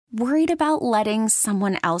Worried about letting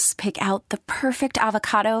someone else pick out the perfect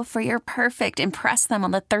avocado for your perfect impress them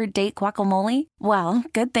on the third date guacamole? Well,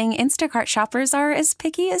 good thing Instacart shoppers are as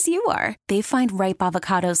picky as you are. They find ripe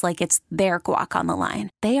avocados like it's their guac on the line.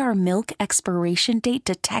 They are milk expiration date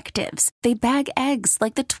detectives. They bag eggs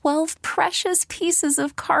like the 12 precious pieces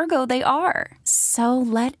of cargo they are. So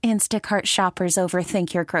let Instacart shoppers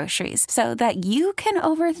overthink your groceries so that you can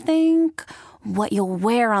overthink what you'll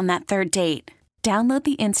wear on that third date. Download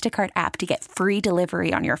the Instacart app to get free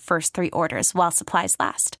delivery on your first 3 orders while supplies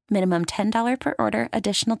last. Minimum $10 per order.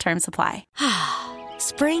 Additional terms apply.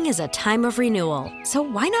 Spring is a time of renewal, so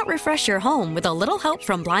why not refresh your home with a little help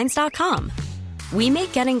from Blinds.com? We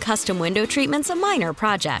make getting custom window treatments a minor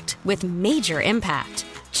project with major impact.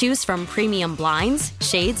 Choose from premium blinds,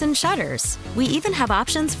 shades, and shutters. We even have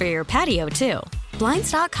options for your patio, too.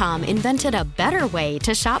 Blinds.com invented a better way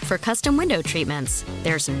to shop for custom window treatments.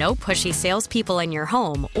 There's no pushy salespeople in your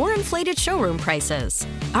home or inflated showroom prices.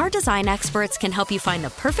 Our design experts can help you find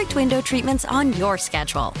the perfect window treatments on your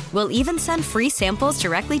schedule. We'll even send free samples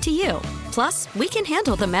directly to you. Plus, we can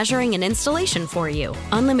handle the measuring and installation for you.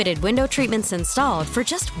 Unlimited window treatments installed for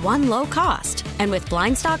just one low cost. And with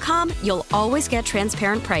Blinds.com, you'll always get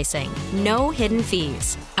transparent pricing. No hidden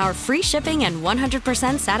fees. Our free shipping and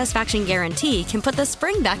 100% satisfaction guarantee can put the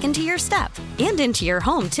spring back into your step and into your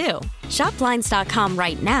home, too. Shop Blinds.com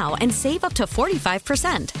right now and save up to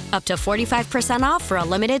 45%. Up to 45% off for a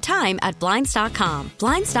limited time at Blinds.com.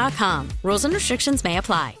 Blinds.com. Rules and restrictions may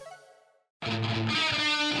apply.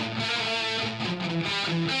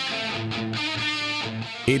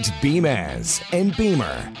 It's Beamaz and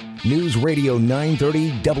Beamer. News Radio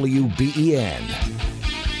 930 WBEN.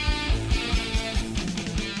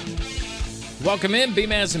 Welcome in,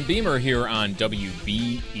 Beamaz and Beamer here on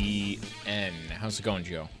WBEN. How's it going,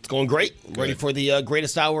 Joe? It's going great. Good. Ready for the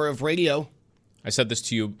greatest hour of radio. I said this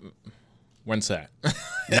to you. When's that?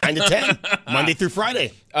 9 to 10, Monday through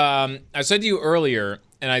Friday. I said to you earlier,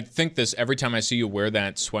 and I think this every time I see you wear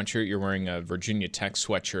that sweatshirt, you're wearing a Virginia Tech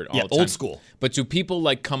sweatshirt all the time. Old school. But do people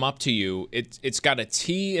come up to you? It's got a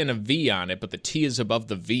T and a V on it, but the T is above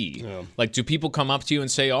the V. Yeah. Do people come up to you and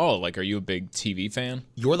say, "Oh, are you a big TV fan?"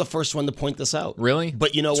 You're the first one to point this out. Really?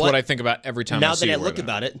 But you know It's what? what I think about every time. Now I see that I you look wear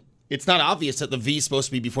about it, it's not obvious that the V is supposed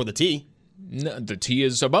to be before the T. No, the T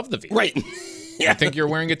is above the V. Right. I think you're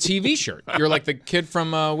wearing a TV shirt. You're like the kid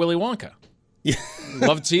from Willy Wonka. Yeah.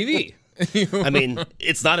 Love TV. I mean,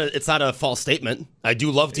 it's not a false statement. I do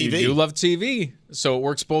love TV. You do love TV, so it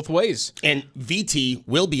works both ways. And VT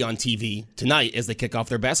will be on TV tonight as they kick off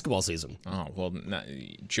their basketball season. Oh, well,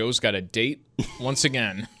 Joe's got a date once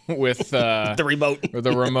again with the remote. Or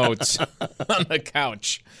the remote on the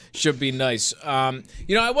couch. Should be nice. I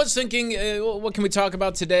was thinking, what can we talk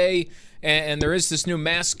about today? And there is this new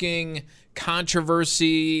masking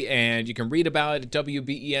controversy, and you can read about it at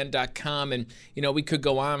WBEN.com. And, we could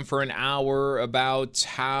go on for an hour about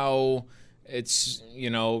how it's,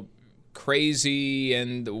 crazy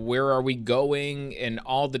and where are we going and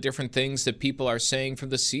all the different things that people are saying, from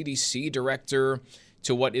the CDC director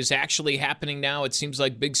to what is actually happening now. It seems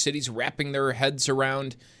like big cities wrapping their heads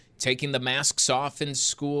around taking the masks off in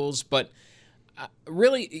schools. But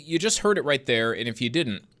really, you just heard it right there. And if you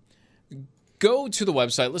didn't, go to the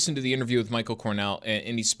website, listen to the interview with Michael Cornell,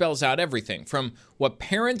 and he spells out everything from what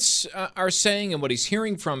parents are saying and what he's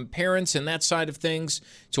hearing from parents and that side of things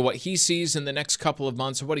to what he sees in the next couple of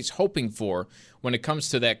months and what he's hoping for when it comes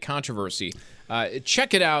to that controversy.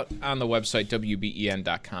 Check it out on the website,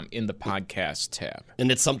 WBEN.com, in the podcast tab. And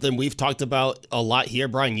it's something we've talked about a lot here,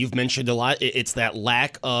 Brian. You've mentioned a lot. It's that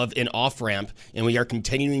lack of an off-ramp, and we are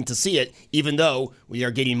continuing to see it, even though we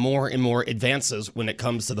are getting more and more advances when it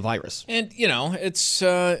comes to the virus. And, it's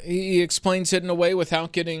he explains it in a way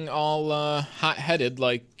without getting all hot-headed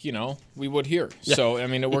like, we would here. Yeah. So,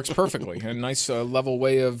 it works perfectly. A nice level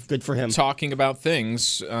way of good for him talking about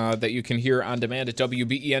things that you can hear on demand at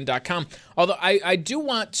WBEN.com. Although I do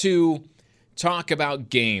want to talk about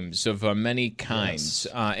games of many kinds.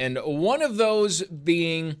 Yes. And one of those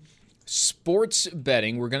being sports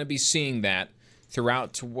betting. We're going to be seeing that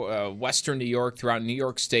throughout Western New York, throughout New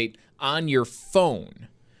York State, on your phone.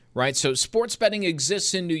 Right? So sports betting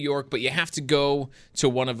exists in New York, but you have to go to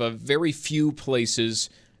one of a very few places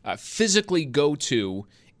physically go to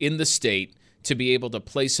in the state to be able to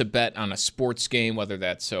place a bet on a sports game, whether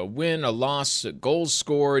that's a win, a loss, goals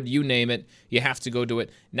scored, you name it. You have to go to it.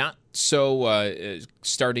 Not so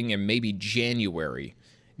starting in maybe January.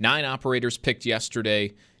 9 operators picked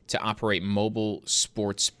yesterday to operate mobile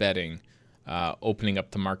sports betting. Opening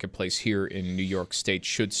up the marketplace here in New York State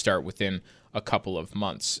should start within a couple of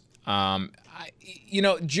months.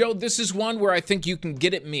 Joe, this is one where I think you can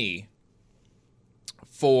get at me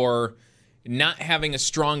for not having a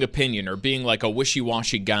strong opinion or being like a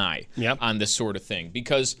wishy-washy guy on this sort of thing.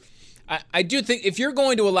 Because I do think if you're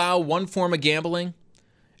going to allow one form of gambling,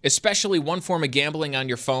 especially one form of gambling on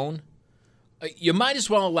your phone, you might as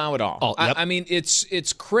well allow it all. I mean,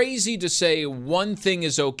 it's crazy to say one thing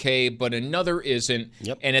is okay, but another isn't,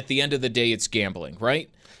 and at the end of the day, it's gambling, right?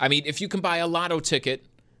 I mean, if you can buy a lotto ticket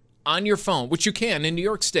on your phone, which you can in New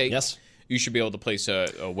York State, you should be able to place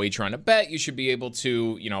a wager on a bet. You should be able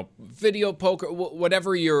to, video poker,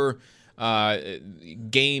 whatever your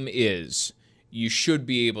game is, you should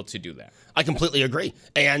be able to do that. I completely agree.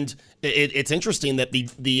 And it's interesting that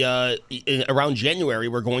around January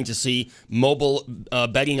we're going to see mobile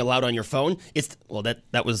betting allowed on your phone.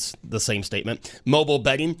 That was the same statement. Mobile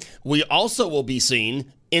betting. We also will be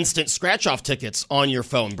seeing instant scratch-off tickets on your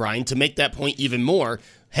phone, Brian, to make that point even more.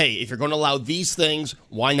 Hey, if you're going to allow these things,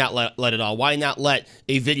 why not let it all? Why not let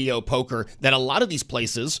a video poker that a lot of these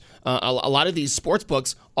places, a lot of these sports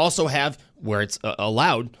books also have where it's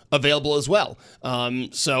allowed, available as well.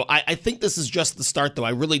 So I think this is just the start, though.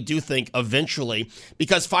 I really do think eventually,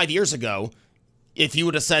 because 5 years ago, if you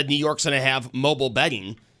would have said New York's going to have mobile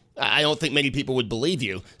betting, I don't think many people would believe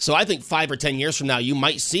you. So I think 5 or 10 years from now, you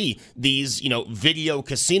might see these, video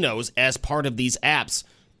casinos as part of these apps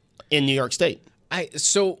in New York State.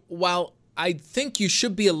 So while I think you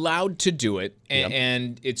should be allowed to do it,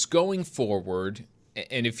 and it's going forward,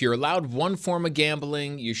 and if you're allowed one form of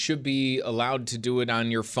gambling, you should be allowed to do it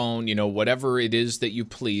on your phone, whatever it is that you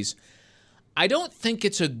please, I don't think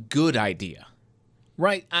it's a good idea,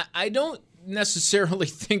 right? I don't necessarily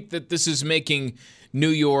think that this is making New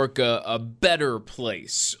York a better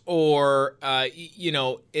place or,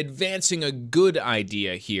 advancing a good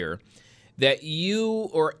idea here. That you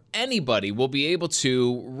or anybody will be able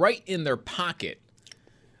to, right in their pocket,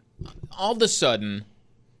 all of a sudden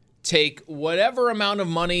take whatever amount of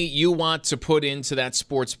money you want to put into that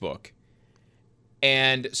sports book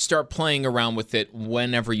and start playing around with it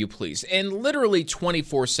whenever you please. And literally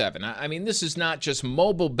 24/7. I mean, this is not just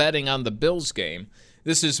mobile betting on the Bills game.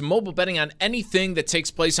 This is mobile betting on anything that takes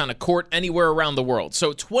place on a court anywhere around the world.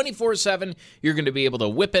 So 24/7, you're going to be able to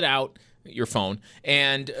whip it out, your phone,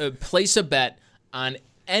 and place a bet on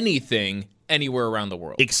anything anywhere around the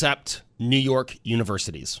world. Except New York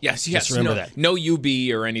universities. Yes. Just remember that. No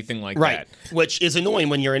UB or anything like that. Right, which is annoying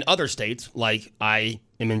when you're in other states, like I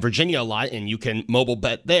am in Virginia a lot, and you can mobile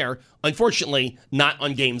bet there. Unfortunately, not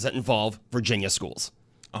on games that involve Virginia schools.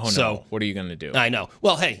 Oh, no. What are you going to do? I know.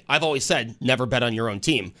 Well, hey, I've always said never bet on your own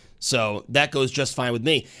team. So that goes just fine with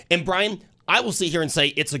me. And Brian, I will sit here and say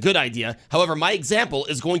it's a good idea. However, my example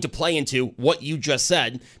is going to play into what you just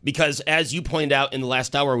said because, as you pointed out in the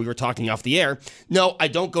last hour we were talking off the air, no, I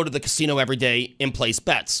don't go to the casino every day and place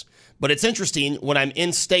bets. But it's interesting, when I'm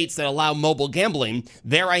in states that allow mobile gambling,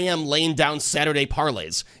 there I am laying down Saturday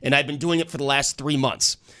parlays, and I've been doing it for the last 3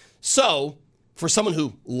 months. So, for someone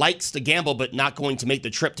who likes to gamble but not going to make the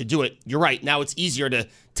trip to do it, you're right. Now it's easier to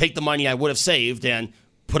take the money I would have saved and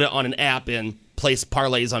put it on an app and place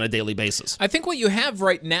parlays on a daily basis. I think what you have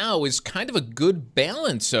right now is kind of a good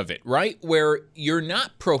balance of it, right? Where you're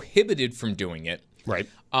not prohibited from doing it. Right.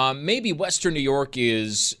 Maybe Western New York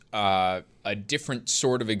is a different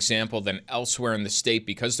sort of example than elsewhere in the state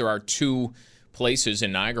because there are two places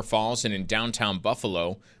in Niagara Falls and in downtown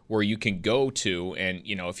Buffalo where you can go to. And,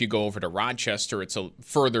 if you go over to Rochester, it's a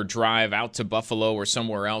further drive out to Buffalo or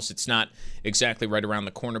somewhere else. It's not exactly right around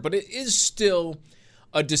the corner, but it is still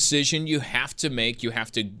a decision you have to make. You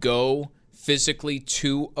have to go physically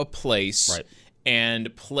to a place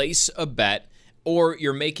and place a bet, or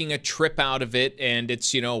you're making a trip out of it and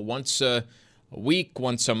it's, once a week,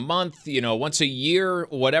 once a month, once a year,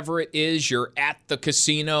 whatever it is, you're at the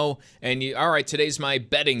casino and all right, today's my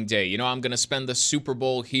betting day. I'm going to spend the Super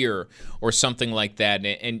Bowl here or something like that.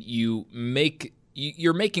 And you're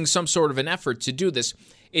making some sort of an effort to do this.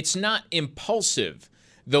 It's not impulsive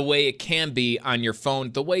the way it can be on your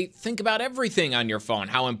phone, think about everything on your phone,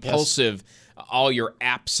 how impulsive all your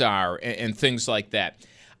apps are and things like that.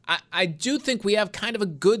 I do think we have kind of a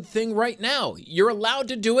good thing right now. You're allowed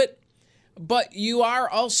to do it, but you are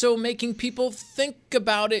also making people think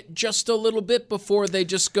about it just a little bit before they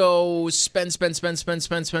just go spend,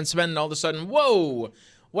 and all of a sudden, whoa,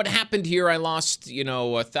 what happened here? I lost,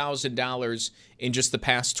 $1,000 in just the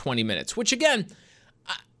past 20 minutes, which again,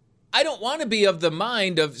 I don't want to be of the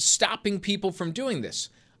mind of stopping people from doing this.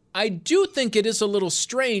 I do think it is a little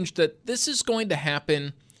strange that this is going to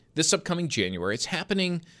happen this upcoming January. It's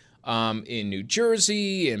happening in New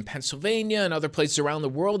Jersey, in Pennsylvania, and other places around the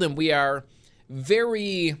world, and we are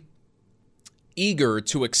very eager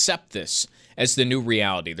to accept this as the new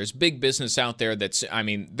reality. There's big business out there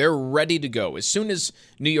they're ready to go. As soon as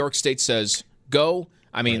New York State says go,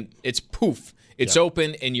 it's poof. It's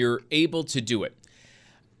open and you're able to do it.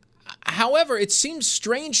 However, it seems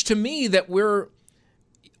strange to me that we're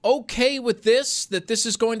okay with this, that this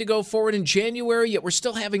is going to go forward in January, yet we're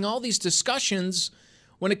still having all these discussions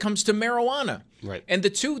when it comes to marijuana. Right. And the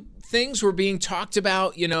two things were being talked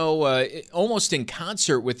about, almost in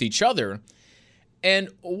concert with each other. And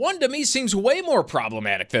one to me seems way more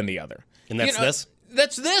problematic than the other. And that's this?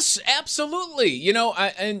 That's this, absolutely.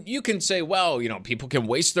 And you can say, well, people can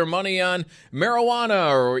waste their money on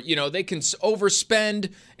marijuana or, they can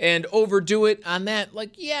overspend and overdo it on that.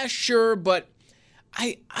 Like, yeah, sure, but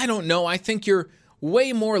I don't know. I think you're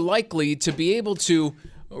way more likely to be able to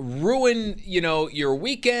ruin, your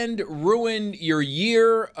weekend, ruin your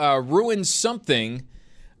year, ruin something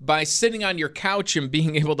by sitting on your couch and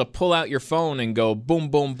being able to pull out your phone and go boom,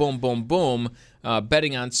 boom, boom, boom, boom,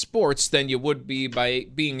 betting on sports than you would be by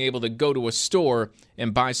being able to go to a store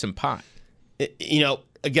and buy some pot.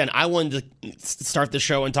 Again, I wanted to start the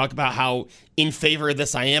show and talk about how in favor of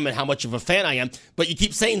this I am and how much of a fan I am. But you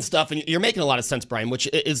keep saying stuff, and you're making a lot of sense, Brian, which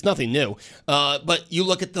is nothing new. But you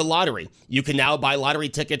look at the lottery. You can now buy lottery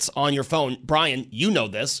tickets on your phone. Brian, you know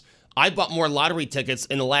this. I bought more lottery tickets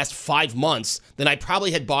in the last 5 months than I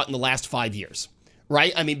probably had bought in the last 5 years.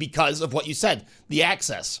 Right? Because of what you said, the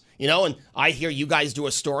access. And I hear you guys do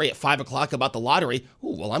a story at 5 o'clock about the lottery.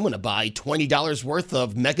 Ooh, well, I'm going to buy $20 worth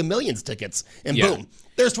of Mega Millions tickets. And boom,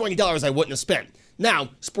 there's $20 I wouldn't have spent.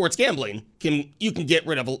 Now, sports gambling, you can get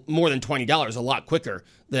rid of more than $20 a lot quicker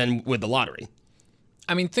than with the lottery.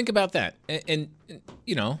 Think about that. And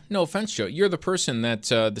no offense, Joe, you're the person that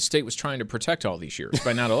the state was trying to protect all these years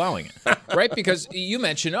by not allowing it, right? Because you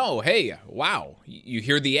mentioned, oh, hey, wow, you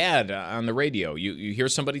hear the ad on the radio. You hear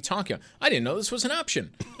somebody talking. I didn't know this was an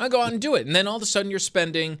option. I go out and do it. And then all of a sudden you're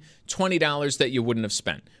spending $20 that you wouldn't have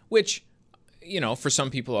spent, which, for some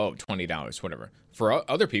people, $20, whatever.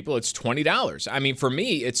 For other people, it's $20. For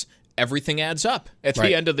me, it's everything adds up at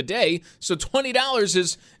the end of the day. So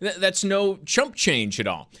 $20 that's no chump change at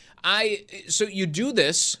all. So you do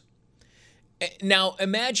this. Now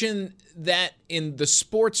imagine that in the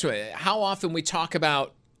sports, how often we talk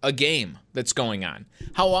about a game that's going on,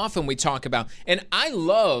 how often we talk about, and I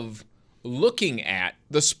love looking at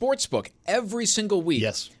the sports book every single week.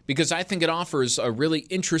 Yes. Because I think it offers a really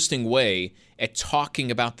interesting way at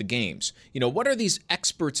talking about the games. What are these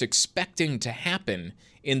experts expecting to happen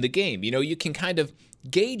in the game? You can kind of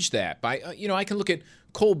gauge that by, I can look at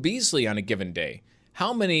Cole Beasley on a given day.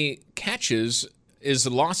 How many catches is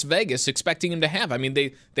Las Vegas expecting him to have?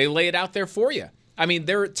 They lay it out there for you.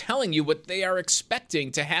 They're telling you what they are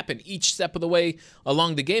expecting to happen each step of the way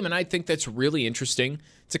along the game, and I think that's really interesting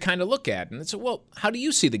to kind of look at. And it's, well, how do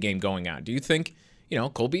you see the game going on? Do you think,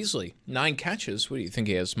 Cole Beasley, 9 catches, what do you think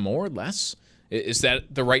he has, more, less? Is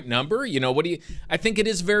that the right number? I think it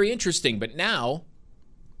is very interesting, but now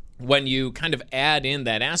when you kind of add in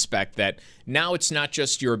that aspect that now it's not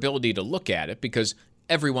just your ability to look at it, because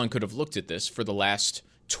everyone could have looked at this for the last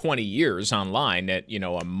 20 years online at,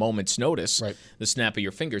 a moment's notice, right, the snap of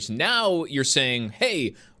your fingers. Now you're saying,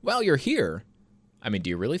 hey, while you're here,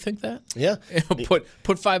 do you really think that? Yeah. Put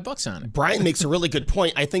 $5 on it. Brian makes a really good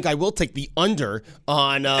point. I think I will take the under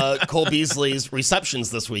on Cole Beasley's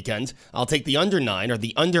receptions this weekend. I'll take the under 9 or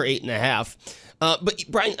the under 8.5. But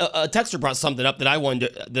Brian, a texter brought something up that I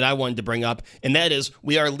wanted to bring up, and that is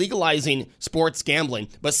we are legalizing sports gambling,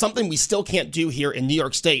 but something we still can't do here in New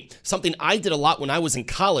York State, something I did a lot when I was in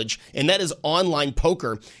college, and that is online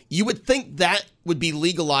poker. You would think that would be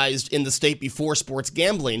legalized in the state before sports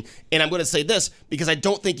gambling, and I'm going to say this because I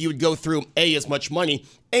don't think you would go through as much money,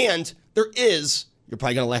 and there is, you're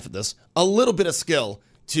probably going to laugh at this, a little bit of skill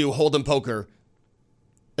to hold'em poker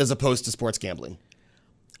as opposed to sports gambling.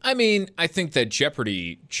 I think that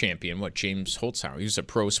Jeopardy champion, James Holzhauer, he's a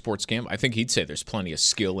pro sports gambler. I think he'd say there's plenty of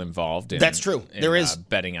skill involved in That's true. There is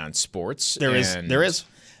betting on sports. There is.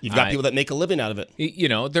 You've got people that make a living out of it.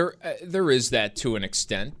 There is that to an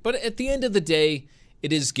extent. But at the end of the day,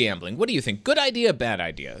 it is gambling. What do you think? Good idea, bad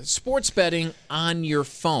idea? Sports betting on your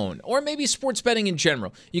phone, or maybe sports betting in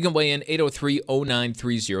general. You can weigh in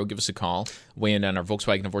 803-0930. Give us a call. Weigh in on our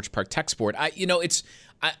Volkswagen of Orchard Park text board.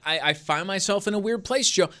 I find myself in a weird place,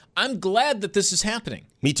 Joe. I'm glad that this is happening.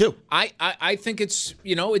 Me too. I think it's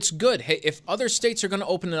good. Hey, if other states are going to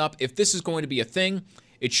open it up, if this is going to be a thing,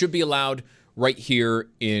 it should be allowed right here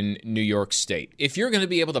in New York State. If you're going to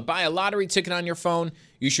be able to buy a lottery ticket on your phone,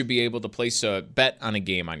 you should be able to place a bet on a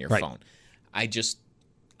game on your phone. I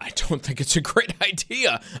I don't think it's a great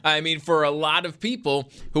idea. I mean, for a lot of people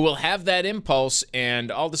who will have that impulse,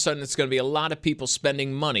 and all of a sudden it's going to be a lot of people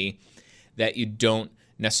spending money that you don't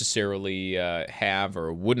necessarily have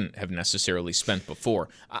or wouldn't have necessarily spent before.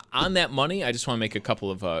 On that money, I just want to make a couple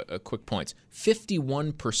of quick points.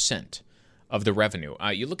 51% of the revenue.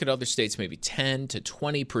 You look at other states, maybe 10 to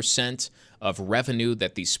 20% of revenue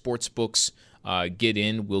that these sports books get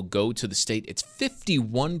in will go to the state. It's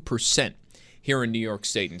 51% here in New York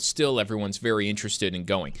State, and still everyone's very interested in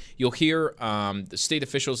going. You'll hear the state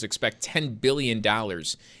officials expect $10 billion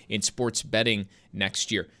in sports betting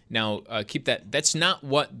next year. Now, keep that. That's not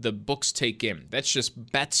what the books take in. That's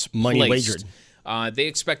just bets money placed. wagered. They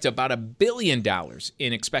expect about $1 billion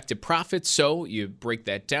in expected profits. So you break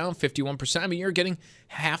that down, 51%. I mean, you're getting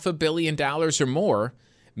 $500 million or more,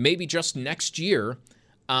 maybe just next year,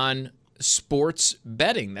 on sports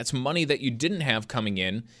betting. That's money that you didn't have coming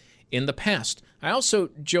in the past. I also,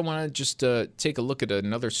 Joe, want to just take a look at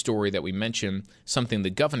another story that we mentioned, something the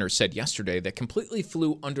governor said yesterday that completely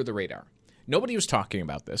flew under the radar. Nobody was talking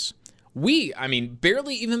about this.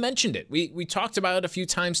 Barely even mentioned it. We talked about it a few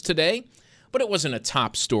times today, but it wasn't a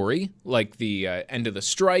top story like the end of the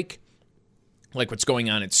strike, like what's going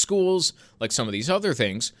on in schools, like some of these other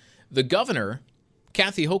things. The governor,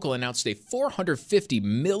 Kathy Hochul, announced a $450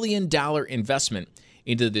 million investment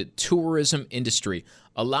into the tourism industry.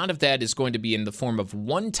 A lot of that is going to be in the form of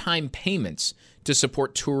one-time payments to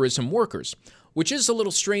support tourism workers, which is a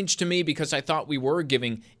little strange to me because I thought we were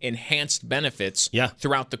giving enhanced benefits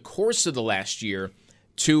throughout the course of the last year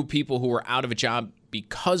to people who were out of a job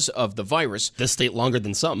because of the virus. This state longer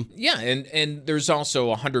than some. Yeah, and there's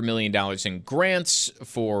also $100 million in grants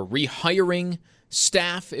for rehiring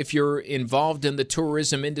staff if you're involved in the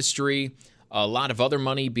tourism industry. A lot of other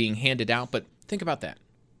money being handed out, but think about that.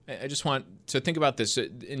 I just want to think about this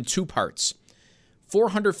in two parts.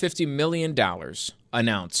 $450 million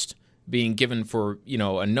announced being given for,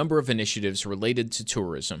 a number of initiatives related to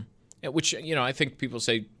tourism, which, I think people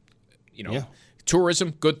say,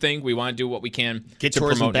 tourism, good thing. We want to do what we can get to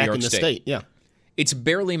tourism promote back New York in the state. Yeah. It's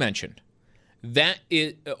barely mentioned. That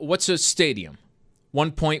is, what's a stadium?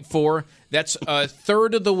 1.4. That's a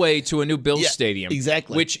third of the way to a new Bills stadium.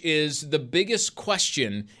 Exactly. Which is the biggest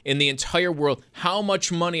question in the entire world. How much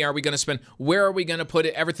money are we going to spend? Where are we going to put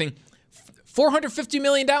it? Everything. $450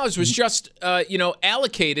 million was just,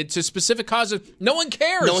 allocated to specific causes. No one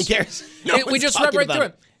cares. No one cares. We just read right through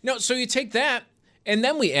it. No, so you take that, and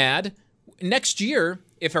then we add, next year,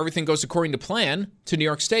 if everything goes according to plan, to New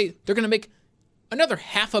York State, they're going to make another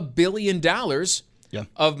 $500 million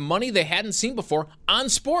of money they hadn't seen before on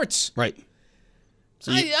sports. Right.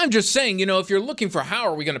 So I'm just saying, if you're looking for how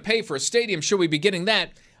are we going to pay for a stadium, should we be getting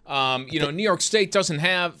that? New York State doesn't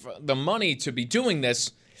have the money to be doing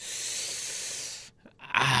this.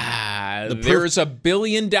 There's $1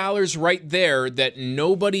 billion right there that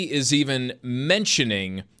nobody is even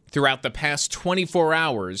mentioning throughout the past 24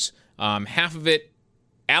 hours. Half of it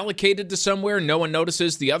allocated to somewhere, no one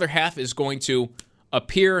notices. The other half is going to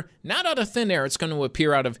appear not out of thin air. It's going to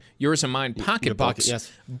appear out of yours and mine pocketbooks.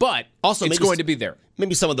 Yes. But also, it's going to be there.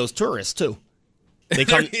 Maybe some of those tourists too. They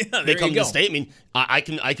come. They come to the state. I mean,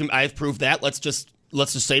 I have proved that. Let's just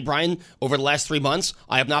say, Brian, over the last 3 months,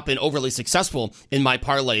 I have not been overly successful in my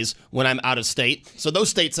parlays when I'm out of state. So those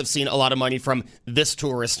states have seen a lot of money from this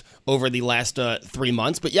tourist over the last 3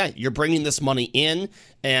 months. But yeah, you're bringing this money in,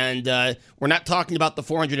 and we're not talking about the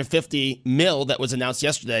 $450 million that was announced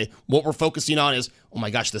yesterday. What we're focusing on is, oh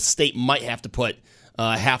my gosh, the state might have to put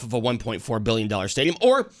half of a $1.4 billion stadium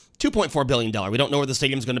or $2.4 billion. We don't know where the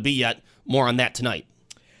stadium's going to be yet. More on that tonight.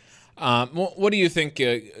 What do you think?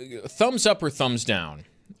 Thumbs up or thumbs down?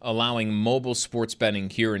 Allowing mobile sports betting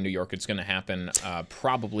here in New York. It's going to happen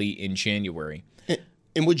probably in January.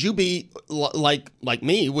 And would you be like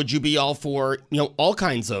me? Would you be all for all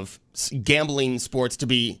kinds of gambling sports to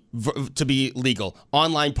be legal?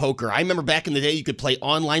 Online poker. I remember back in the day you could play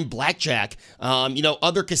online blackjack.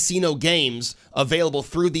 Other casino games available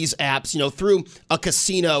through these apps. Through a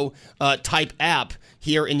casino type app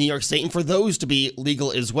here in New York State, and for those to be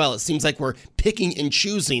legal as well. It seems like we're picking and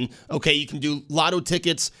choosing. Okay, you can do lotto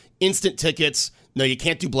tickets, instant tickets. No, you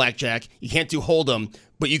can't do blackjack. You can't do hold'em,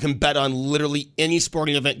 but you can bet on literally any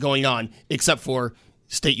sporting event going on except for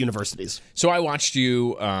state universities. So I watched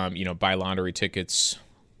you, buy lottery tickets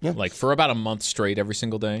like for about a month straight every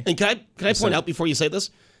single day. And can I point out before you say this?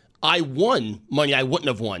 I won money I wouldn't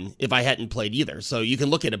have won if I hadn't played either. So you can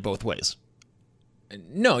look at it both ways.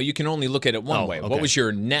 No, you can only look at it one way. Okay. What was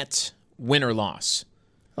your net win or loss?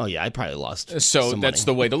 Oh, yeah, I probably lost. So that's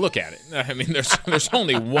the way to look at it. I mean, there's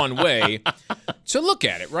only one way to look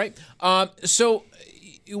at it, right? So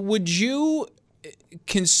would you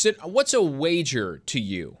consider, what's a wager to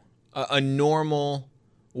you? A normal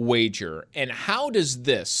wager. And how does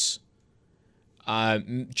this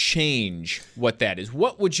change what that is?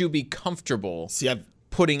 What would you be comfortable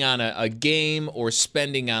putting on a game or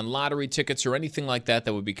spending on lottery tickets or anything like that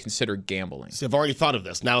would be considered gambling? See, I've already thought of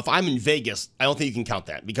this. Now, if I'm in Vegas, I don't think you can count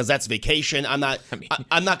that because that's vacation. I'm not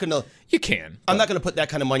going to. You can. I'm not going to put that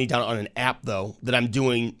kind of money down on an app, though, that I'm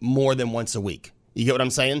doing more than once a week. You get what I'm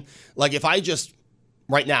saying? Like if I just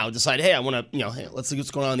right now decide, hey, I want to, hey, let's see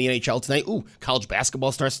what's going on in the NHL tonight. Ooh, college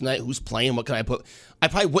basketball starts tonight. Who's playing? What can I put? I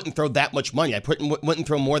probably wouldn't throw that much money. I wouldn't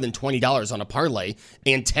throw more than $20 on a parlay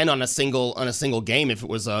and $10 on a single game if it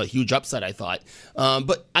was a huge upset, I thought.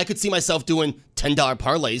 But I could see myself doing $10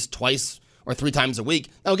 parlays twice or 3 times a week.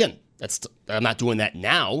 Now, again, I'm not doing that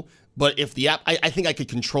now. But if the app, I think I could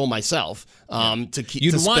control myself to keep.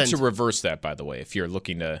 You'd want to reverse that, by the way, if you're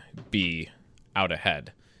looking to be out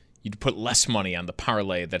ahead. You'd put less money on the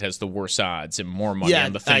parlay that has the worse odds and more money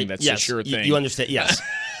on the thing that's a sure thing. You understand? Yes.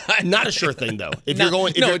 Not a sure thing, though.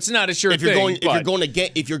 It's not a sure thing.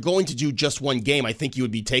 If you're going to do just one game, I think you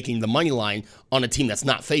would be taking the money line on a team that's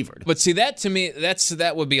not favored. But see, that to me,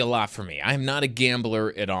 that would be a lot for me. I'm not a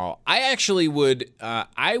gambler at all. I actually would.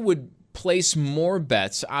 I would place more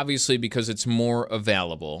bets, obviously because it's more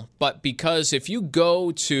available, but because if you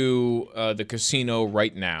go to the casino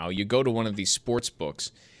right now, you go to one of these sports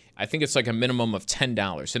books, I think it's like a minimum of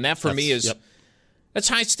 $10, and that for me is that's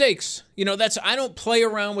high stakes. I don't play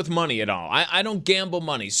around with money at all. I don't gamble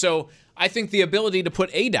money, so I think the ability to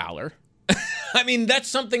put $1. I mean, that's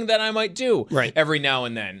something that I might do every now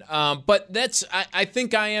and then. But I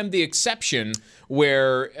think I am the exception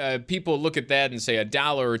where people look at that and say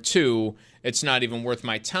 $1 or $2, it's not even worth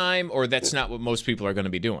my time, or that's not what most people are going to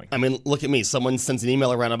be doing. I mean, look at me. Someone sends an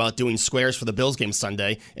email around about doing squares for the Bills game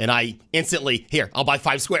Sunday, and I instantly, I'll buy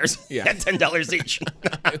 5 squares at $10 each.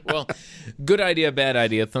 Well, good idea, bad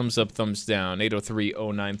idea. Thumbs up, thumbs down.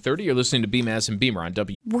 803-0930. You're listening to Beamaz and Beamer on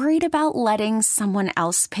W. Worried about letting someone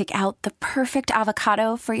else pick out the perfect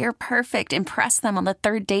avocado for your perfect impress them on the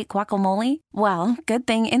third date guacamole? Well, good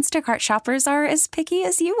thing Instacart shoppers are as picky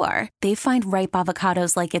as you are. They find ripe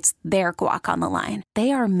avocados like it's their guac on the line.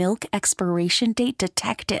 They are milk expiration date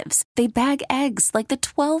detectives. They bag eggs like the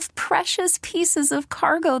 12 precious pieces of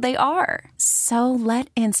cargo they are. So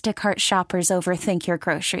let Instacart shoppers overthink your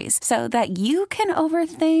groceries so that you can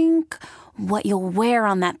overthink what you'll wear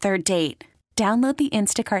on that third date. Download the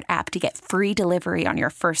Instacart app to get free delivery on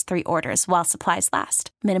your first 3 orders while supplies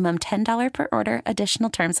last. Minimum $10 per order.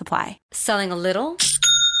 Additional terms apply. Selling a little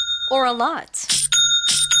or a lot?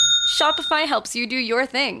 Shopify helps you do your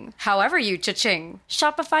thing, however you cha-ching.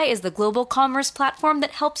 Shopify is the global commerce platform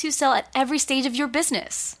that helps you sell at every stage of your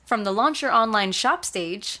business. From the launch your online shop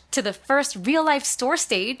stage, to the first real-life store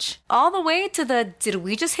stage, all the way to the did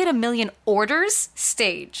we just hit 1 million orders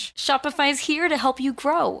stage. Shopify's here to help you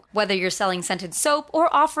grow. Whether you're selling scented soap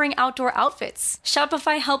or offering outdoor outfits,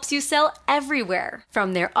 Shopify helps you sell everywhere.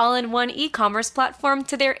 From their all-in-one e-commerce platform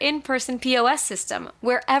to their in-person POS system,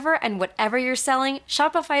 wherever and whatever you're selling,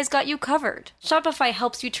 Shopify's got you covered. Shopify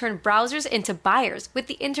helps you turn browsers into buyers with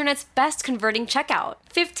the internet's best converting checkout.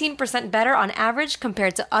 15% better on average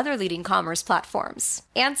compared to other leading commerce platforms.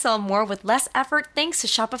 And sell more with less effort thanks to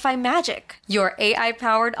Shopify Magic, your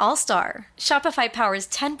AI-powered all-star. Shopify powers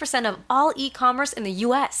 10% of all e-commerce in the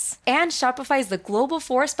U.S. And Shopify is the global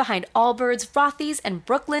force behind Allbirds, Rothy's, and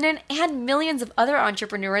Brooklinen, and millions of other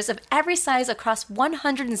entrepreneurs of every size across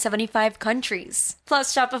 175 countries.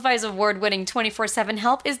 Plus, Shopify's award-winning 24/7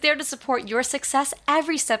 help is there to support your success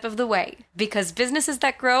every step of the way. Because businesses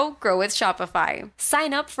that grow with Shopify.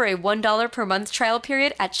 Sign up for a $1 per month trial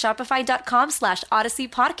period at shopify.com/Odyssey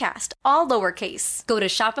Podcast, all lowercase. Go to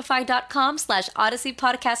shopify.com/Odyssey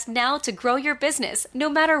Podcast now to grow your business, no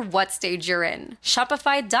matter what stage you're in.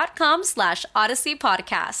 Shopify.com/Odyssey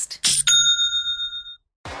Podcast.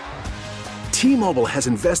 T-Mobile has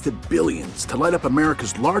invested billions to light up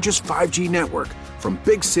America's largest 5G network, from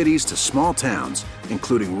big cities to small towns,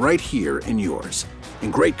 including right here in yours.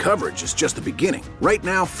 And great coverage is just the beginning. Right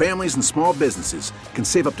now, families and small businesses can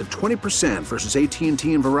save up to 20% versus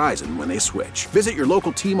AT&T and Verizon when they switch. Visit your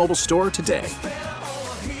local T-Mobile store today.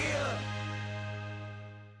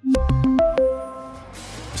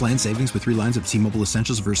 Plan savings with 3 lines of T-Mobile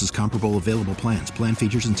Essentials versus comparable available plans. Plan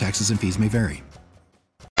features and taxes and fees may vary.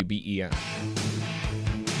 BEN.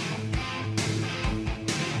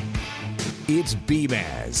 It's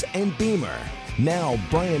Beamaz and Beamer. Now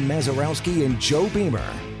Brian Mazarowski and Joe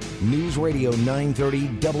Beamer. News Radio 930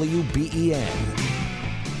 WBEN.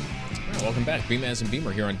 Welcome back. Beamaz and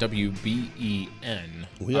Beamer here on WBEN.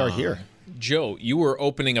 We are here. Joe, you were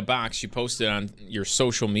opening a box you posted on your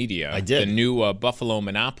social media. I did. The new Buffalo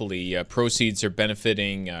Monopoly. Proceeds are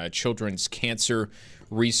benefiting children's cancer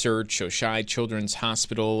research, Oishei Children's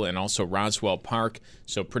Hospital, and also Roswell Park.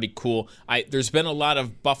 So pretty cool. There's been a lot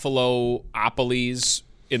of Buffalo-opolies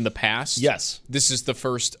in the past. Yes. This is the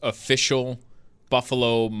first official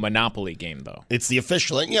Buffalo Monopoly game, though. It's the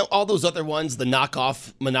official. And, all those other ones, the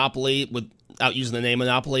knockoff Monopoly without using the name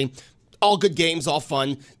Monopoly, all good games, all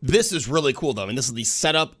fun. This is really cool, though. I mean, this is the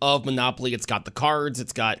setup of Monopoly. It's got the cards.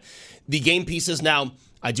 It's got the game pieces. Now,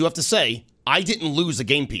 I do have to say, I didn't lose a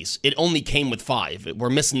game piece. It only came with 5. We're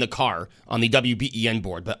missing the car on the WBEN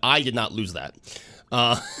board, but I did not lose that.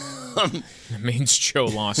 It means Joe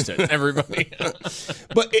lost it. Everybody.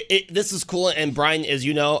 But this is cool. And Brian, as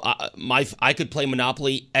you know, I could play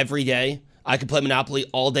Monopoly every day. I could play Monopoly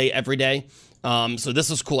all day, every day. So this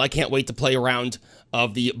is cool. I can't wait to play around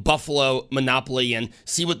of the Buffalo Monopoly and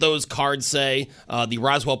see what those cards say. The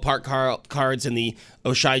Roswell Park cards and the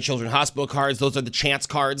Oishei Children's Hospital cards. Those are the chance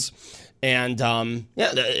cards. And,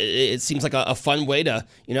 it seems like a fun way to,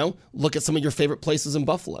 look at some of your favorite places in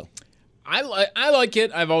Buffalo. I like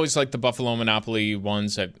it. I've always liked the Buffalo Monopoly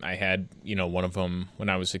ones. I had, one of them when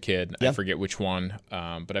I was a kid. Yep. I forget which one,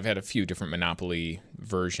 but I've had a few different Monopoly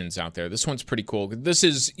versions out there. This one's pretty cool. This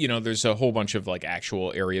is, there's a whole bunch of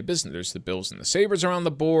actual area business. There's the Bills and the Sabres are on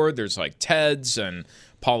the board. There's Ted's and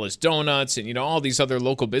Paula's Donuts and, all these other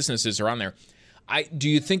local businesses are on there. Do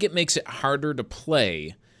you think it makes it harder to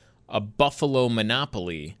play a Buffalo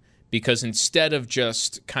Monopoly? Because instead of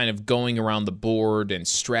just kind of going around the board and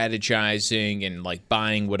strategizing and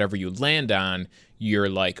buying whatever you land on, you're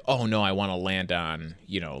oh no, I want to land on,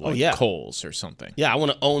 Kohl's or something. Yeah, I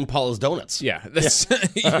want to own Paula's Donuts. Yeah,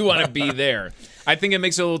 you want to be there. I think it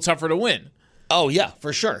makes it a little tougher to win. Oh, yeah,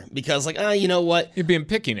 for sure. Because, you know what? You're being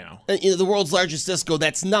picky now. The world's largest disco,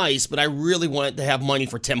 that's nice, but I really want to have money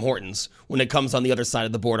for Tim Hortons when it comes on the other side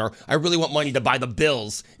of the board. Or I really want money to buy the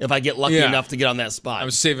Bills if I get lucky enough to get on that spot.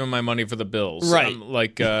 I'm saving my money for the Bills. Right. I'm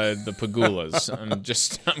like the Pagulas. I'm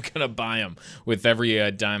going to buy them with every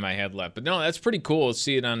dime I had left. But no, that's pretty cool.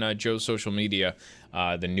 See it on Joe's social media.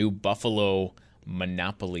 The new Buffalo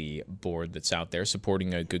Monopoly board that's out there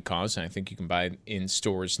supporting a good cause, and I think you can buy it in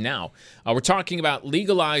stores now. We're talking about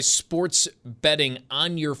legalized sports betting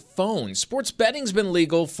on your phone. Sports betting's been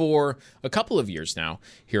legal for a couple of years now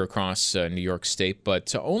here across New York State,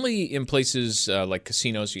 but only in places like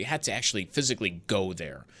casinos. You had to actually physically go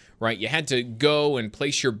there, right? You had to go and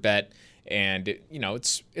place your bet. And,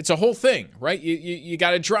 it's a whole thing, right? You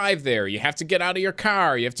got to drive there. You have to get out of your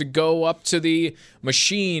car. You have to go up to the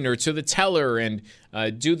machine or to the teller and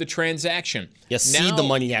do the transaction. See the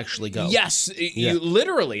money actually go. Yes, you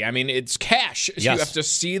literally. I mean, it's cash. So you have to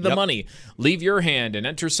see the money, leave your hand and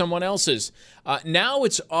enter someone else's. Now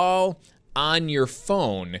it's all on your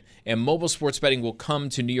phone, and mobile sports betting will come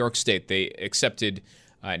to New York State. They accepted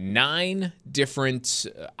 9 different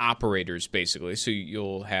operators, basically. So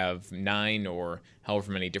you'll have 9 or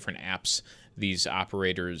however many different apps these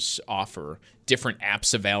operators offer. Different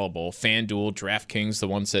apps available. FanDuel, DraftKings, the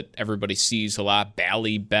ones that everybody sees a lot.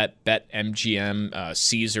 Bally, BetMGM,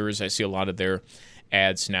 Caesars. I see a lot of their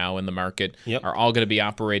ads now in the market. Are all going to be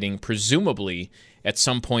operating, presumably, at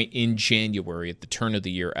some point in January at the turn of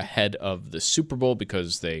the year ahead of the Super Bowl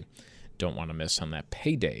because they don't want to miss on that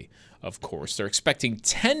payday. Of course, they're expecting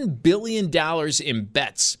 $10 billion in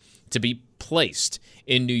bets to be placed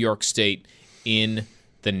in New York State in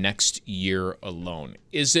the next year alone.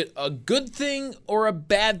 Is it a good thing or a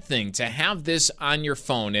bad thing to have this on your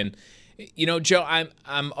phone? And, Joe,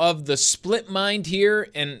 I'm of the split mind here,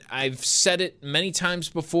 and I've said it many times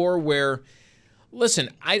before where, listen,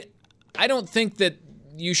 I don't think that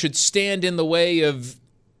you should stand in the way of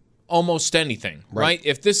almost anything, right?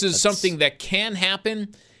 If this is something that can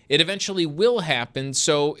happen, it eventually will happen,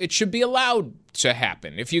 so it should be allowed to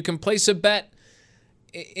happen. If you can place a bet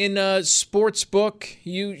in a sports book,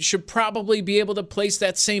 you should probably be able to place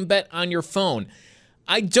that same bet on your phone.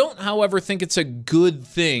 I don't, however, think it's a good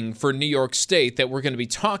thing for New York State that we're going to be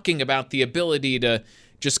talking about the ability to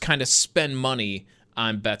just kind of spend money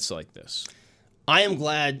on bets like this. I am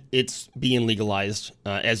glad it's being legalized.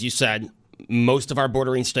 As you said, most of our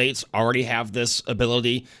bordering states already have this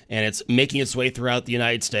ability, and it's making its way throughout the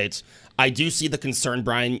United States. I do see the concern,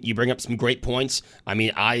 Brian. You bring up some great points. I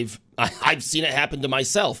mean, I've seen it happen to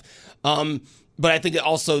myself. But I think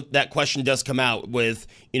also that question does come out with,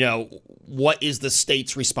 what is the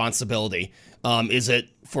state's responsibility? Is it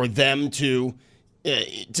for them to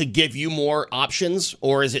give you more options,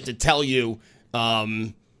 or is it to tell you,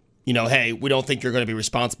 hey, we don't think you're going to be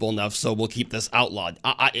responsible enough, so we'll keep this outlawed.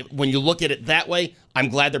 When you look at it that way, I'm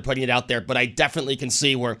glad they're putting it out there, but I definitely can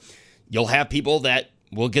see where you'll have people that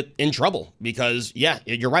will get in trouble because, yeah,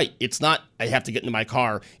 you're right. It's not, I have to get into my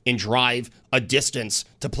car and drive a distance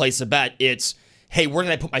to place a bet. It's, hey, where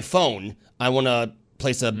did I put my phone? I want to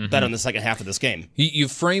place a bet on the second half of this game. You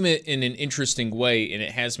frame it in an interesting way, and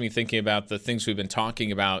it has me thinking about the things we've been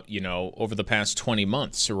talking about, over the past 20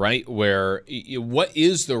 months, right? Where what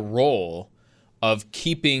is the role of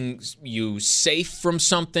keeping you safe from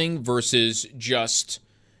something versus just,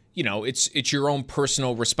 it's your own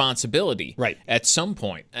personal responsibility, right? At some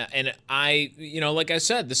point. And I, like I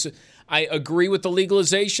said, I agree with the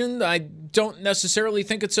legalization. I don't necessarily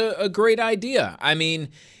think it's a great idea. I mean,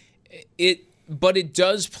 but it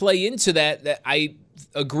does play into that I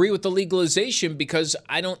agree with the legalization because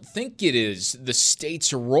I don't think it is the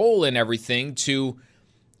state's role in everything to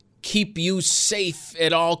keep you safe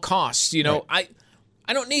at all costs. Right.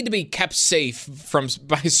 I don't need to be kept safe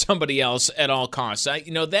by somebody else at all costs.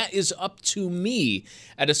 That is up to me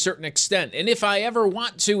at a certain extent. And if I ever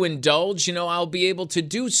want to indulge, I'll be able to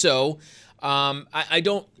do so. I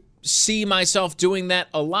don't see myself doing that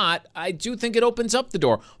a lot. I do think it opens up the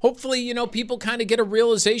door. Hopefully, people kind of get a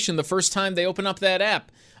realization the first time they open up that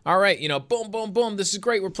app. All right, boom, boom, boom. This is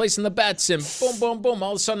great. We're placing the bets, and boom, boom, boom.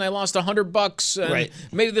 All of a sudden, I lost $100. And right.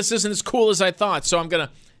 Maybe this isn't as cool as I thought, so I'm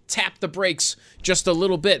gonna tap the brakes just a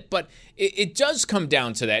little bit. But it does come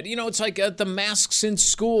down to that. It's like the masks in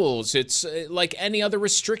schools. It's like any other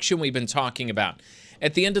restriction we've been talking about.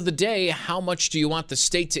 At the end of the day, how much do you want the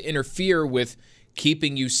state to interfere with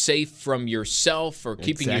keeping you safe from yourself or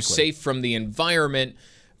keeping you safe from the environment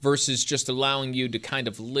versus just allowing you to kind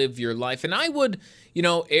of live your life? And I would,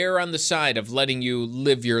 err on the side of letting you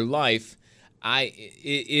live your life.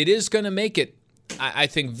 It is going to make it, I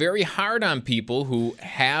think, very hard on people who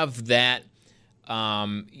have that,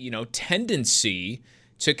 tendency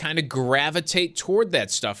to kind of gravitate toward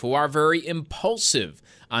that stuff, who are very impulsive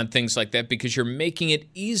on things like that because you're making it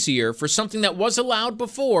easier for something that was allowed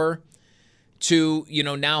before to,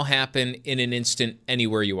 now happen in an instant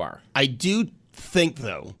anywhere you are. I do think,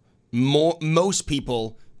 though, most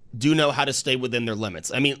people do know how to stay within their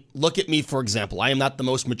limits. I mean, look at me, for example. I am not the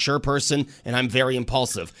most mature person, and I'm very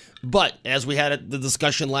impulsive. But as we had the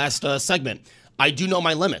discussion last segment, I do know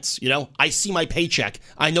my limits. I see my paycheck.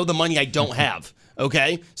 I know the money I don't have.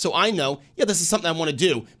 Okay? So I know, this is something I want to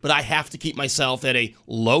do, but I have to keep myself at a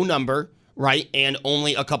low number, right, and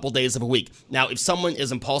only a couple days of a week. Now, if someone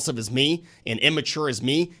as impulsive as me and immature as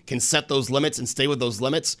me can set those limits and stay with those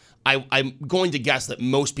limits, I'm going to guess that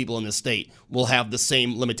most people in this state will have the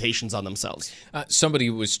same limitations on themselves. Somebody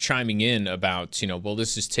was chiming in about,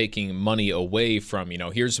 this is taking money away from,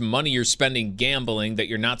 here's money you're spending gambling that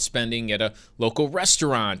you're not spending at a local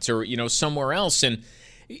restaurant or, somewhere else. And,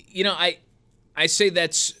 I say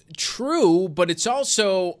that's true, but it's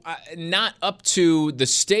also not up to the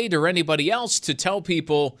state or anybody else to tell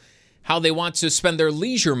people how they want to spend their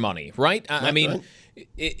leisure money, right?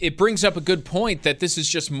 It brings up a good point that this is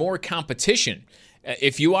just more competition.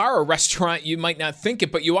 If you are a restaurant, you might not think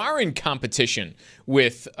it, but you are in competition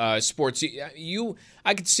with sports.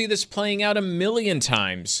 I could see this playing out 1,000,000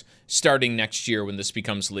 times starting next year when this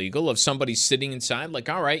becomes legal, of somebody sitting inside like,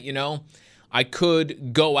 all right, I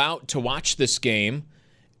could go out to watch this game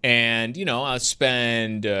and, I'll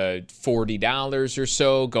spend $40 or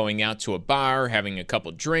so going out to a bar, having a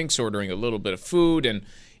couple drinks, ordering a little bit of food and,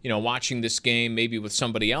 watching this game maybe with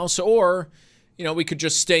somebody else. Or, we could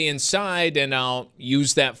just stay inside and I'll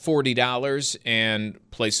use that $40 and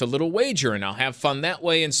place a little wager and I'll have fun that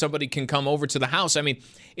way and somebody can come over to the house. I mean,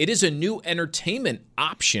 it is a new entertainment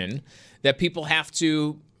option that people have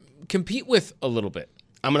to compete with a little bit.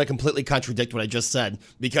 I'm going to completely contradict what I just said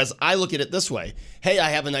because I look at it this way. Hey,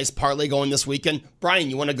 I have a nice parlay going this weekend.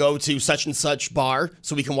 Brian, you want to go to such and such bar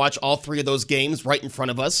so we can watch all 3 of those games right in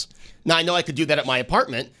front of us? Now, I know I could do that at my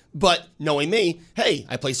apartment, but knowing me, hey,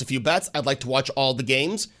 I placed a few bets. I'd like to watch all the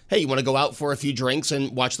games. Hey, you want to go out for a few drinks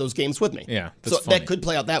and watch those games with me? Yeah, that's funny. That could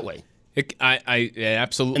play out that way. I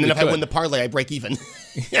absolutely. And then if could. I win the parlay, I break even.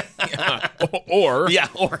 Yeah. Or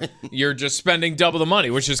or you're just spending double the money,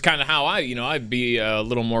 which is kind of how I'd be a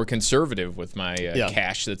little more conservative with my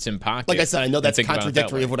cash that's in pocket. Like I said, I know that's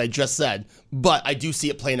contradictory of what I just said, but I do see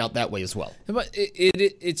it playing out that way as well. But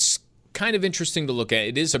it's kind of interesting to look at.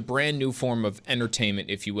 It is a brand new form of entertainment,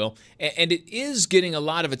 if you will, and it is getting a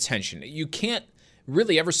lot of attention. You can't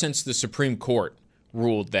really, ever since the Supreme Court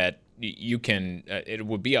ruled that you can, it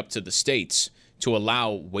would be up to the states to allow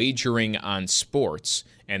wagering on sports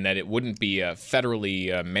and that it wouldn't be federally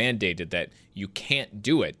mandated that you can't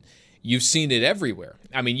do it. you've seen it everywhere.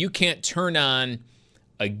 I mean, you can't turn on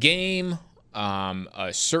a game,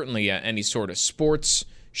 certainly any sort of sports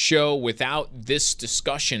show without this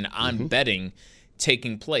discussion on betting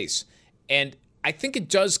taking place. And I think it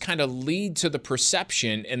does kind of lead to the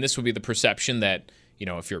perception, and this would be the perception that,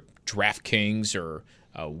 if you're DraftKings or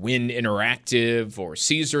Win Interactive or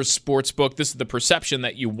Caesars Sportsbook, this is the perception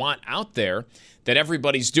that you want out there, that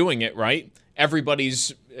everybody's doing it, right?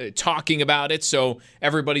 Everybody's talking about it, so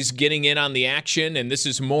everybody's getting in on the action, and this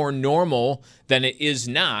is more normal than it is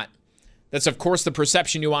not. That's, of course, the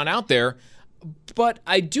perception you want out there. But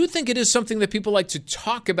I do think it is something that people like to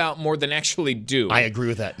talk about more than actually do. I agree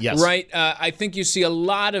with that, yes. Right? I think you see a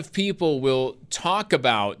lot of people will talk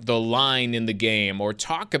about the line in the game or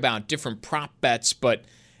talk about different prop bets, but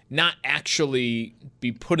not actually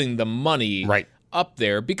be putting the money up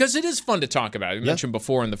there, because it is fun to talk about. You mentioned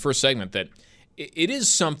before in the first segment that it is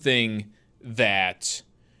something that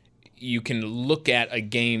you can look at a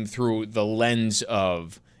game through the lens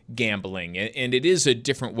of gambling, and it is a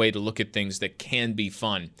different way to look at things that can be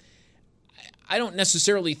fun. I don't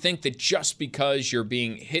necessarily think that just because you're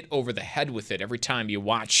being hit over the head with it every time you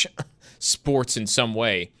watch sports in some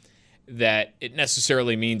way, that it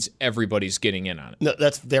necessarily means everybody's getting in on it. No,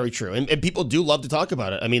 that's very true. And people do love to talk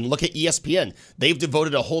about it. I mean, look at ESPN. They've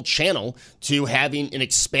devoted a whole channel to having an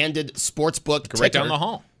expanded sportsbook ticker. Right down the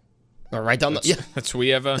hall. Right down that's we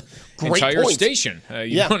have an entire station.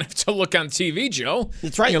 You don't have to look on TV, Joe.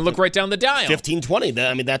 That's right. You can look right down the dial. 15-20.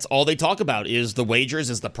 I mean, that's all they talk about is the wagers,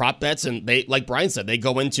 is the prop bets, and they, like Brian said, they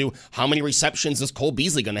go into how many receptions is Cole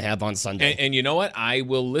Beasley going to have on Sunday. And you know what? I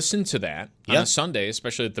will listen to that on a Sunday,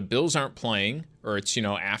 especially if the Bills aren't playing, or it's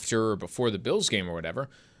after or before the Bills game or whatever.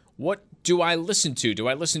 What do I listen to? Do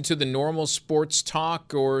I listen to the normal sports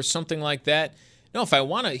talk or something like that? No, if I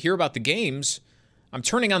want to hear about the games, I'm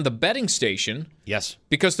turning on the betting station. Yes.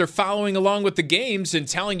 Because they're following along with the games and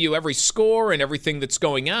telling you every score and everything that's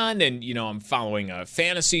going on. And, I'm following a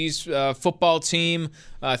fantasy football team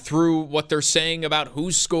through what they're saying about who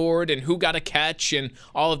scored and who got a catch and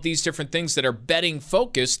all of these different things that are betting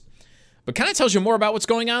focused, but kind of tells you more about what's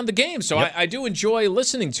going on in the game. So I do enjoy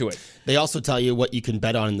listening to it. They also tell you what you can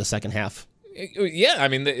bet on in the second half. Yeah, I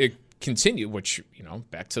mean, it continue, which,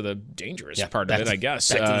 back to the dangerous part of it, I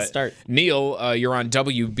guess. Back to the start. Neil, you're on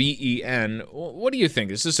WBEN. What do you think?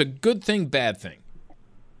 Is this a good thing, bad thing?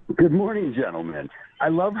 Good morning, gentlemen. I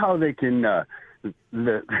love how they can,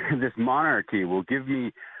 this monarchy will give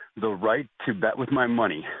me the right to bet with my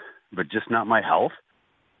money, but just not my health.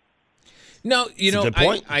 No,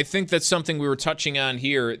 I think that's something we were touching on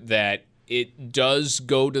here, that it does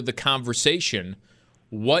go to the conversation.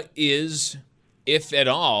 What is, if at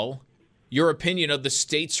all, your opinion of the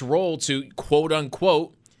state's role to, quote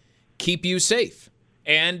unquote, keep you safe?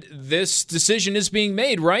 And this decision is being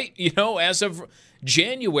made, right? As of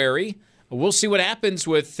January, we'll see what happens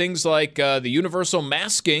with things like the universal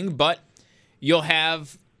masking, but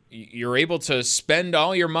you're able to spend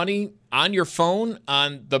all your money on your phone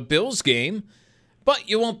on the Bills game, but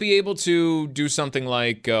you won't be able to do something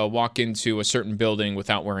like walk into a certain building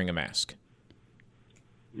without wearing a mask.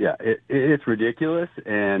 Yeah, it's ridiculous,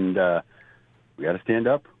 and we got to stand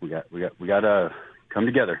up. We got to come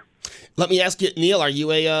together. Let me ask you, Neil, are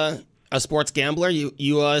you a sports gambler?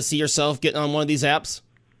 You see yourself getting on one of these apps?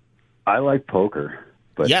 I like poker,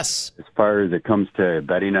 but yes, as far as it comes to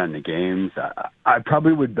betting on the games, I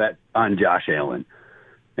probably would bet on Josh Allen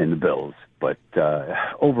and the Bills. But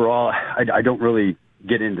overall, I don't really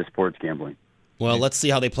get into sports gambling. Well, let's see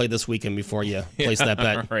how they play this weekend before you place that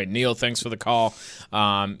bet. All right, Neil, thanks for the call.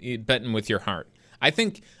 Betting with your heart. I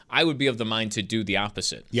think I would be of the mind to do the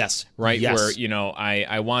opposite. Yes. Right? Yes. Where,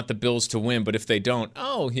 I want the Bills to win, but if they don't,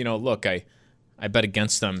 look, I bet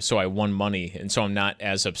against them, so I won money, and so I'm not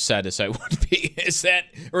as upset as I would be. Is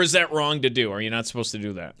that wrong to do? Are you not supposed to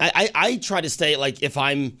do that? I try to stay, like, if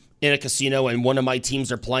I'm in a casino and one of my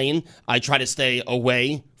teams are playing, I try to stay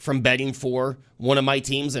away from betting for one of my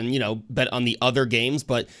teams and, bet on the other games.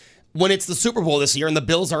 But when it's the Super Bowl this year and the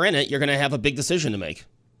Bills are in it, you're going to have a big decision to make.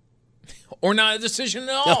 Or not a decision at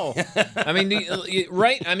all. I mean,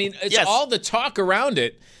 right? I mean, it's all the talk around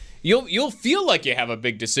it. You'll feel like you have a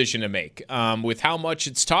big decision to make with how much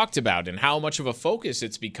it's talked about and how much of a focus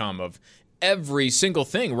it's become of every single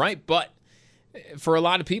thing, right? But for a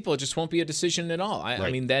lot of people, it just won't be a decision at all. I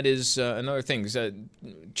mean, that is another thing.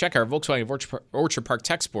 Check our Volkswagen Orchard Park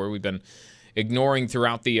text board. We've been ignoring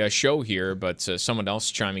throughout the show here, but someone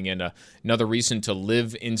else chiming in, another reason to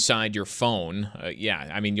live inside your phone.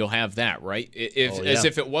 I mean, you'll have that, right?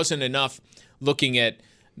 If it wasn't enough looking at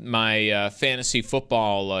my fantasy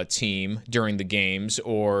football team during the games,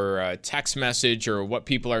 or text message, or what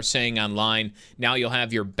people are saying online. Now you'll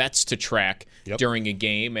have your bets to track during a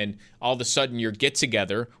game, and all of a sudden your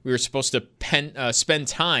get-together, we were supposed to spend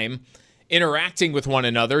time interacting with one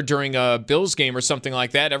another during a Bills game or something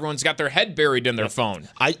like that. Everyone's got their head buried in their phone.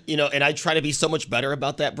 And I try to be so much better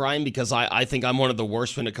about that, Brian, because I think I'm one of the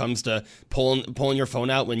worst when it comes to pulling your phone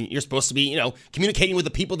out when you're supposed to be, communicating with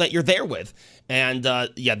the people that you're there with. And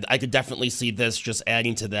I could definitely see this just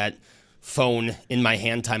adding to that phone in my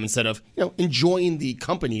hand time instead of, enjoying the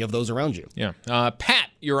company of those around you. Yeah.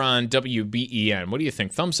 Pat, you're on WBEN. What do you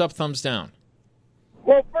think? Thumbs up, thumbs down?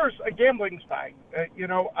 Well, first, gambling's fine.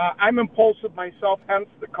 I'm impulsive myself, hence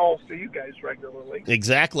the calls to you guys regularly.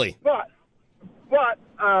 Exactly. But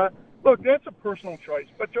look, that's a personal choice.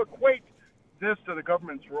 But to equate this to the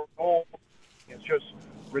government's role is just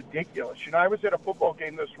ridiculous. I was at a football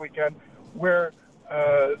game this weekend where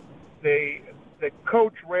the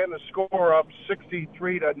coach ran the score up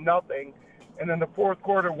 63-0, and in the fourth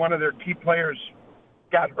quarter, one of their key players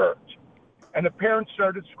got hurt. And the parents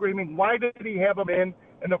started screaming, why did he have him in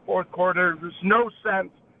the fourth quarter? There's no sense.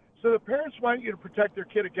 So the parents want you to protect their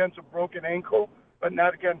kid against a broken ankle, but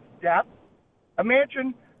not against death.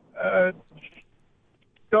 Imagine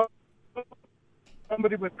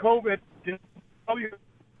somebody with COVID didn't tell you.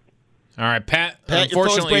 All right, Pat,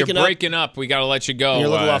 unfortunately, you're breaking up. We got to let you go. You're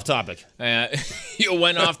a little off topic. You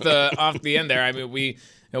went off the end there. I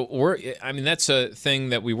mean, that's a thing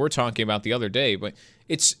that we were talking about the other day, but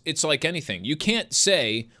it's like anything. You can't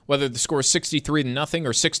say whether the score is 63-0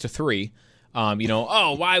 or 6-3.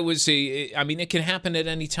 Why was he? I mean, it can happen at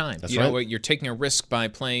any time. That's right. You're taking a risk by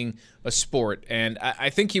playing a sport, and I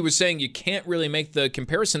think he was saying you can't really make the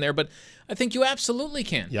comparison there, but I think you absolutely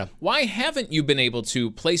can. Yeah. Why haven't you been able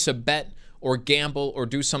to place a bet or gamble or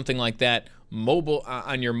do something like that mobile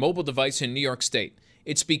on your mobile device in New York State?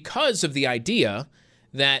 It's because of the idea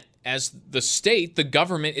that as the state, the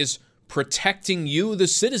government is protecting you, the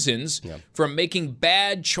citizens, from making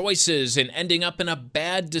bad choices and ending up in a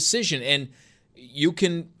bad decision. And you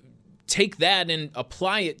can take that and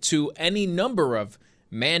apply it to any number of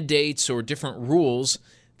mandates or different rules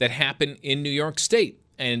that happen in New York State.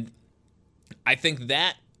 And I think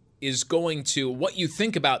that is going to, what you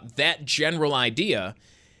think about that general idea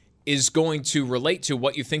is going to relate to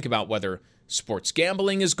what you think about whether sports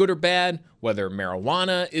gambling is good or bad, whether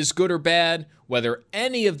marijuana is good or bad, whether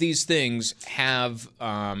any of these things have,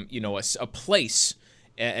 a place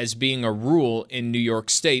as being a rule in New York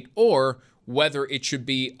State, or whether it should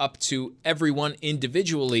be up to everyone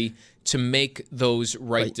individually to make those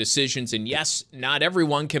right decisions. And yes, not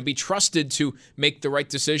everyone can be trusted to make the right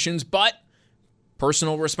decisions, but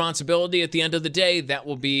personal responsibility at the end of the day, that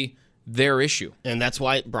will be their issue. And that's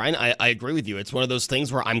why, Brian, I agree with you. It's one of those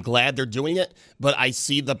things where I'm glad they're doing it, but I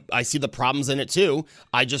see the problems in it too.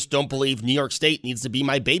 I just don't believe New York State needs to be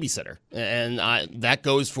my babysitter. And that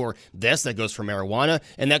goes for this, that goes for marijuana,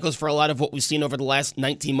 and that goes for a lot of what we've seen over the last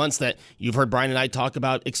 19 months that you've heard Brian and I talk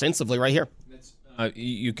about extensively right here.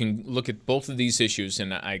 You can look at both of these issues,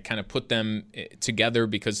 and I kind of put them together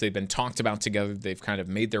because they've been talked about together. They've kind of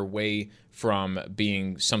made their way from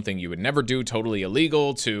being something you would never do, totally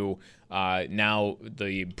illegal, to now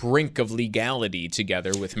the brink of legality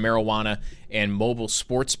together with marijuana and mobile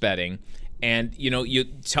sports betting. And, you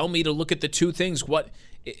tell me to look at the two things. What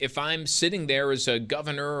if I'm sitting there as a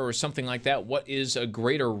governor or something like that, what is a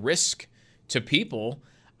greater risk to people?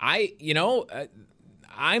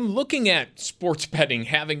 I'm looking at sports betting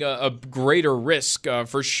having a greater risk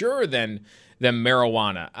for sure than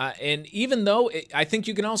marijuana. And even though I think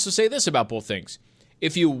you can also say this about both things.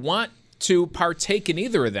 If you want to partake in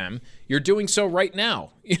either of them, you're doing so right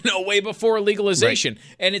now, way before legalization.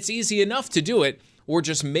 Right. And it's easy enough to do it. We're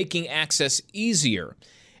just making access easier.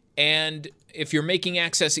 And if you're making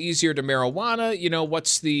access easier to marijuana,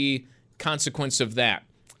 what's the consequence of that?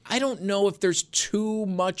 I don't know if there's too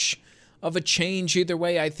much of a change either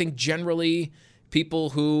way. I think generally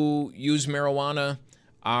people who use marijuana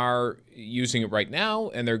are using it right now,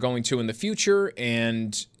 and they're going to in the future.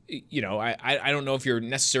 And, I don't know if you're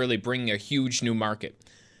necessarily bringing a huge new market.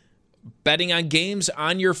 Betting on games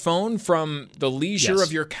on your phone from the leisure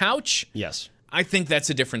of your couch? Yes. I think that's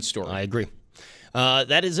a different story. I agree.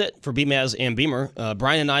 That is it for BMAS and Beamer.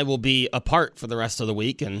 Brian and I will be apart for the rest of the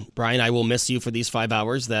week, and Brian, I will miss you for these 5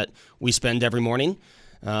 hours that we spend every morning.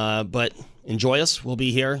 But enjoy us. We'll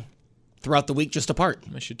be here throughout the week, just apart.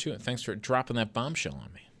 I should too. Thanks for dropping that bombshell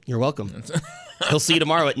on me. You're welcome. He'll see you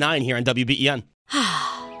tomorrow at 9 here on WBEN.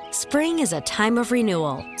 Spring is a time of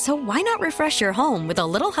renewal, so why not refresh your home with a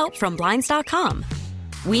little help from Blinds.com?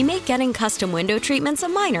 We make getting custom window treatments a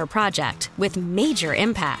minor project with major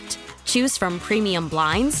impact. Choose from premium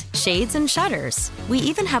blinds, shades, and shutters. We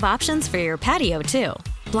even have options for your patio, too.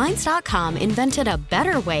 Blinds.com invented a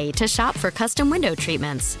better way to shop for custom window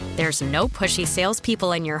treatments. There's no pushy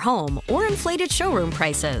salespeople in your home or inflated showroom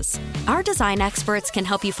prices. Our design experts can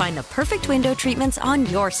help you find the perfect window treatments on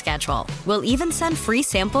your schedule. We'll even send free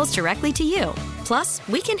samples directly to you. Plus,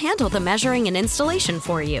 we can handle the measuring and installation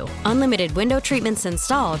for you. Unlimited window treatments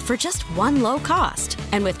installed for just one low cost.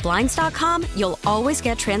 And with Blinds.com, you'll always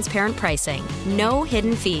get transparent pricing. No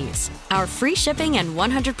hidden fees. Our free shipping and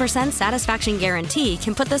 100% satisfaction guarantee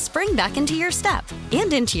can put the spring back into your step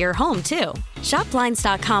and into your home, too. Shop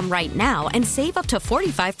Blinds.com right now and save up to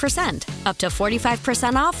 45%. Up to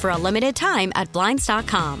 45% off for a limited time at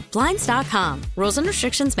Blinds.com. Blinds.com. Rules and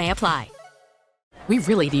restrictions may apply. We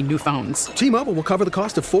really need new phones. T-Mobile will cover the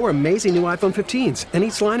cost of 4 amazing new iPhone 15s, and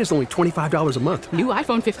each line is only $25 a month. New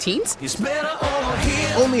iPhone 15s? It's better over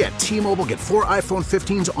here. Only at T-Mobile, get 4 iPhone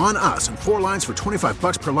 15s on us and 4 lines for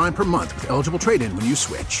 $25 per line per month with eligible trade-in when you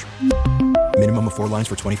switch. Minimum of 4 lines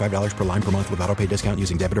for $25 per line per month with autopay discount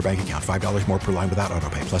using debit or bank account. $5 more per line without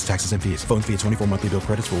autopay, plus taxes and fees. Phone fee at 24 monthly bill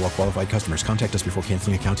credits for well-qualified customers. Contact us before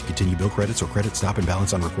canceling account to continue bill credits or credit stop and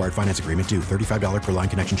balance on required finance agreement due. $35 per line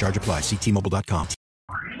connection charge applies. See T-Mobile.com.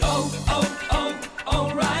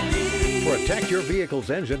 O'Reilly. Protect your vehicle's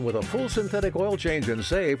engine with a full synthetic oil change and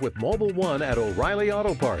save with Mobil 1 at O'Reilly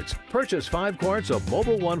Auto Parts. Purchase 5 quarts of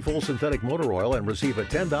Mobil 1 full synthetic motor oil and receive a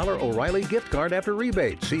 $10 O'Reilly gift card after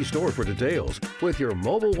rebate. See store for details. With your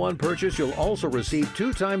Mobil 1 purchase, you'll also receive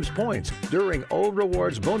 2 times points during O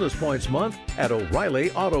Rewards Bonus Points Month at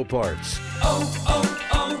O'Reilly Auto Parts.